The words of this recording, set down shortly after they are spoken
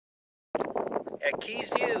at Keys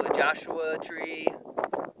View, Joshua Tree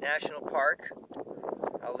National Park.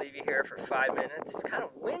 I'll leave you here for 5 minutes. It's kind of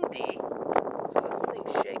windy, so this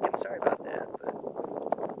thing's shaking. Sorry about that, but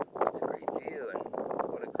it's a great view, and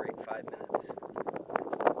what a great 5 minutes.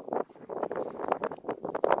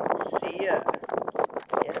 See ya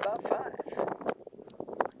in about 5.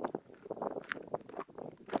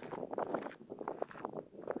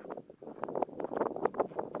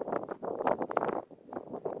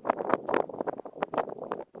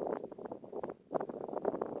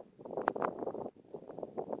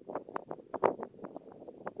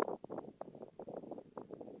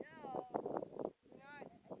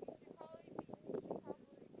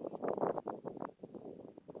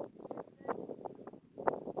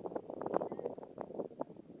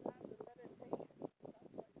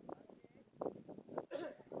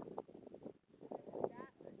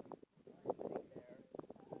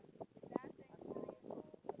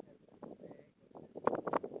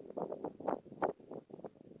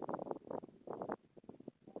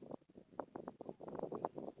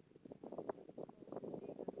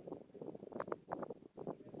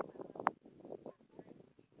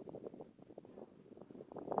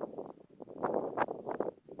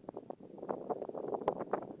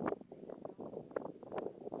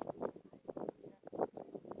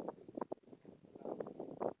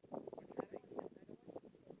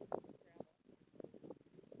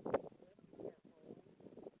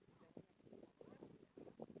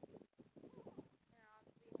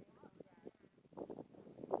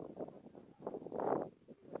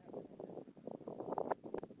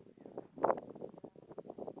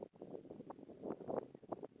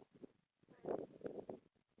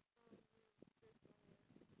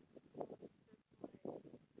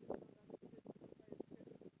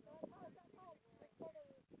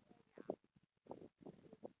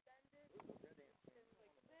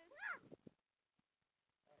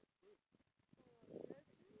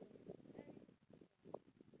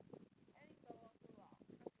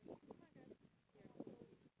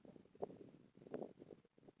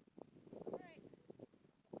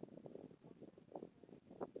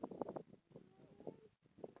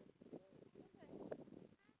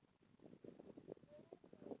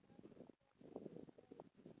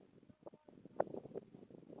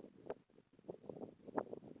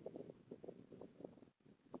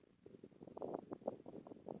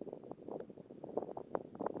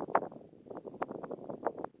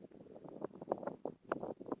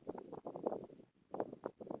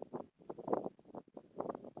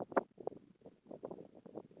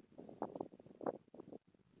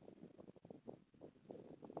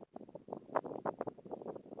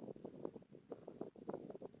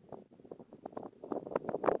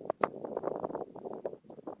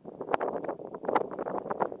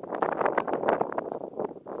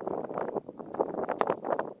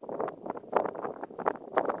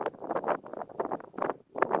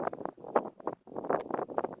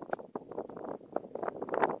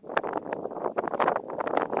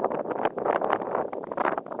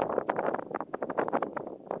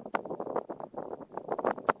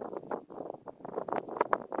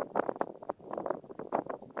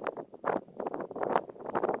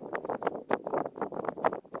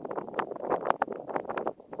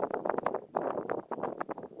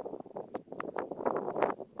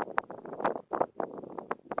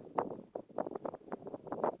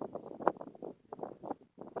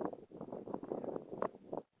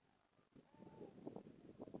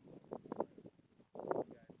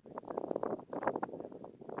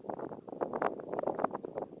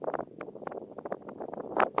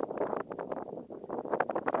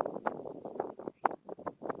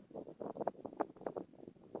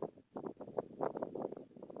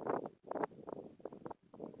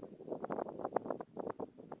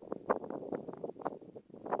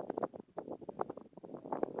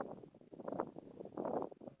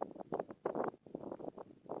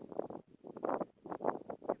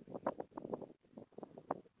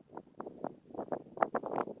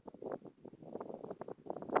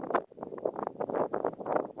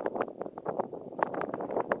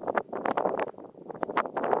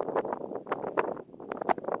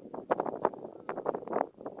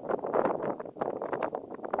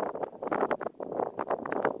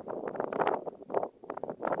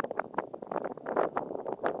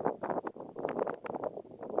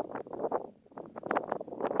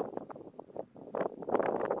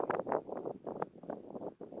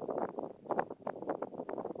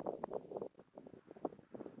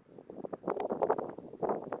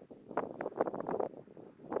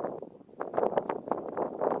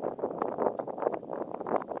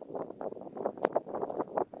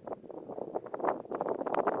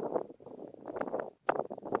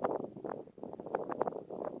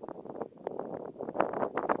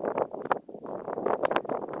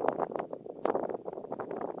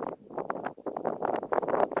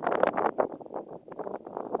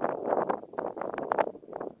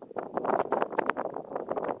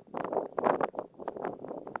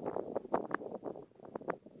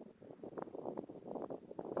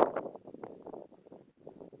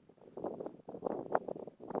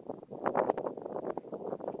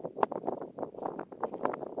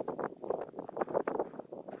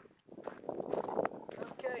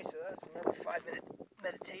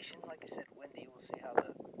 elevation. Like I said, windy. We'll see how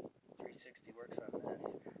the 360 works on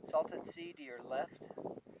this. Salted Sea to your left.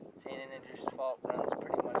 St. Andrew's Fault runs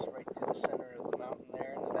pretty much right through the center of the mountain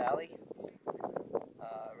there in the valley.